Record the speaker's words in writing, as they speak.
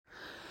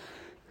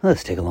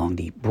Let's take a long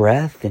deep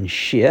breath and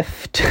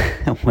shift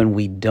when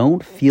we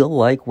don't feel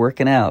like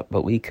working out,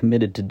 but we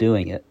committed to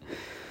doing it.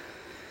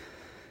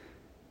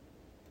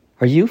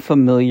 Are you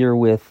familiar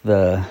with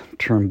the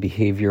term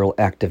behavioral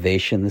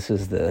activation? This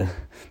is the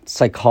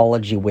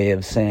psychology way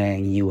of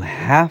saying you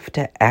have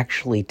to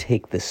actually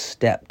take the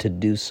step to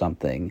do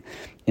something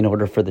in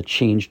order for the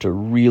change to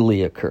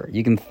really occur.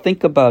 You can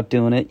think about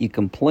doing it, you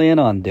can plan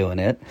on doing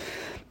it,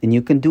 and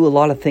you can do a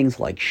lot of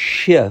things like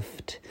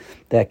shift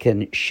that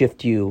can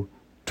shift you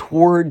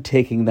toward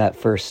taking that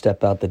first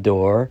step out the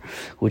door,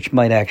 which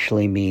might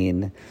actually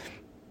mean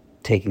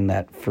taking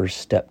that first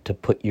step to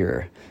put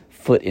your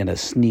foot in a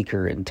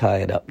sneaker and tie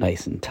it up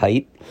nice and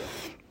tight.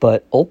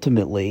 But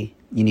ultimately,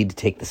 you need to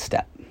take the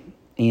step.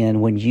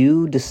 And when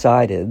you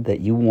decided that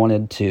you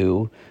wanted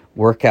to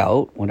work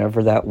out,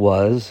 whenever that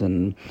was,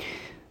 and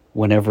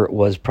whenever it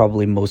was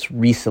probably most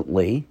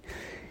recently,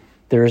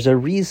 there's a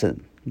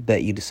reason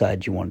that you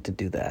decided you wanted to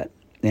do that.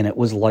 And it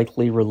was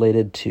likely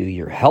related to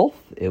your health.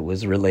 It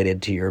was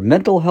related to your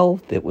mental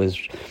health. It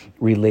was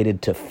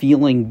related to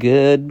feeling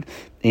good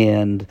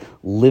and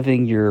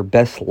living your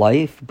best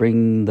life,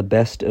 bringing the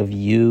best of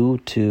you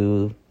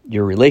to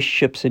your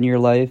relationships in your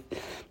life,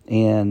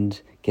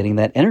 and getting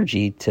that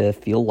energy to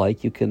feel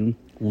like you can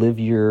live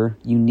your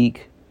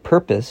unique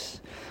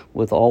purpose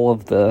with all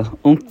of the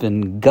oomph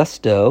and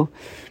gusto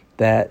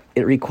that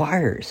it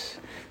requires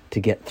to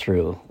get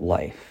through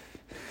life.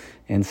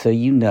 And so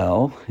you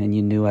know, and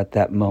you knew at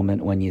that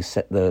moment when you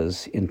set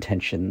those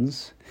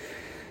intentions,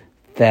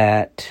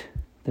 that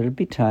there would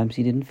be times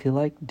you didn't feel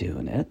like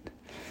doing it,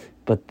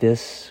 but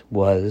this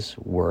was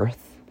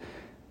worth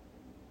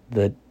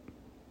the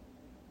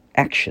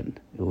action.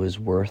 It was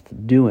worth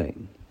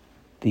doing.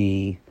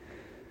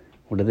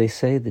 What do they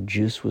say? The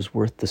juice was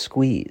worth the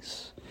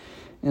squeeze.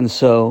 And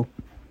so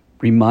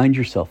remind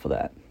yourself of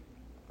that.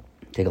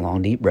 Take a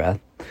long, deep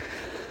breath.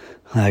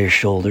 Allow your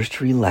shoulders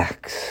to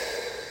relax.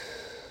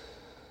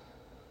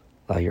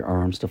 Allow your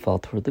arms to fall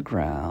toward the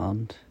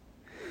ground.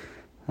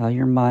 Allow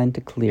your mind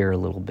to clear a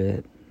little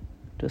bit.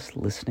 Just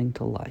listening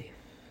to life.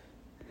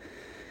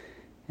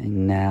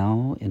 And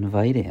now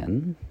invite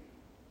in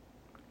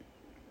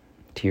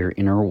to your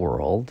inner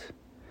world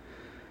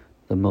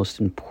the most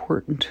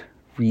important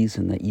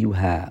reason that you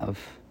have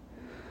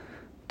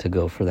to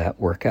go for that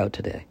workout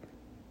today.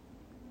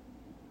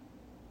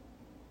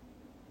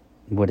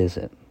 What is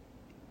it?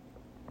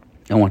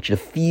 I want you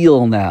to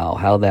feel now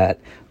how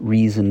that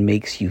reason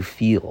makes you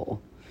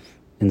feel.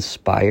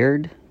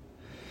 Inspired?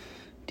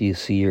 Do you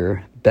see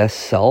your best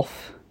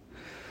self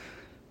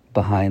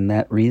behind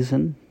that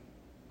reason?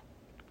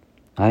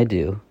 I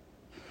do.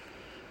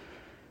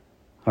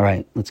 All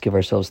right, let's give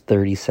ourselves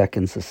 30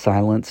 seconds of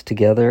silence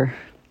together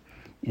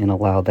and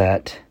allow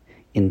that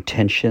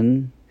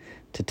intention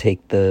to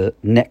take the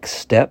next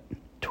step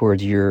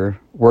towards your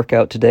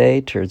workout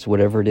today, towards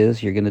whatever it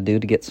is you're going to do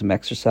to get some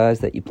exercise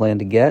that you plan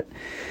to get.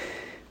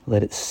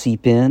 Let it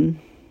seep in,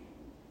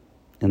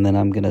 and then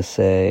I'm going to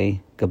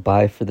say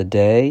goodbye for the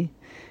day,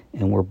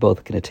 and we're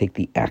both going to take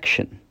the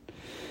action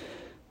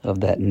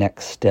of that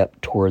next step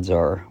towards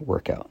our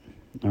workout.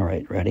 All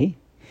right, ready?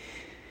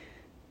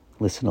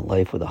 Listen to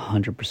life with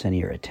 100% of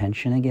your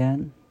attention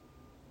again.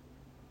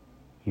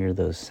 Hear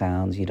those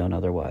sounds you don't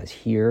otherwise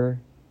hear.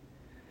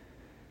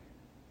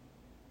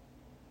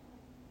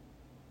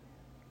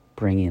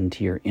 Bring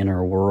into your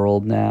inner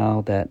world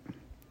now that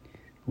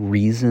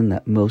reason,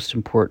 that most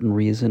important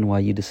reason why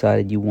you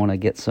decided you want to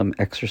get some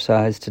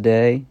exercise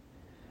today.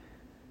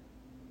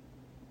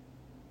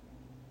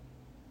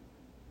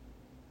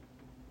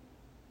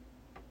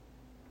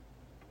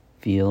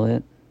 Feel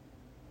it.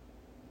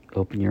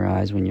 Open your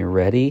eyes when you're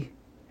ready.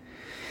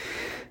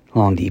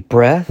 Long deep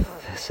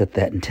breath. Set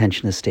that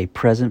intention to stay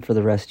present for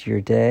the rest of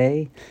your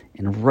day.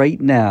 And right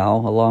now,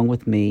 along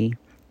with me,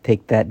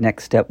 take that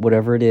next step,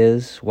 whatever it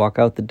is. Walk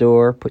out the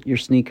door, put your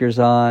sneakers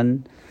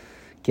on,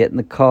 get in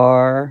the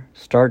car,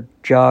 start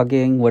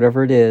jogging,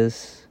 whatever it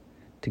is,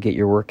 to get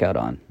your workout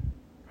on.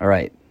 All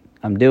right,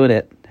 I'm doing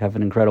it. Have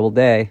an incredible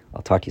day.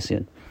 I'll talk to you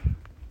soon.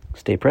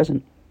 Stay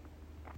present.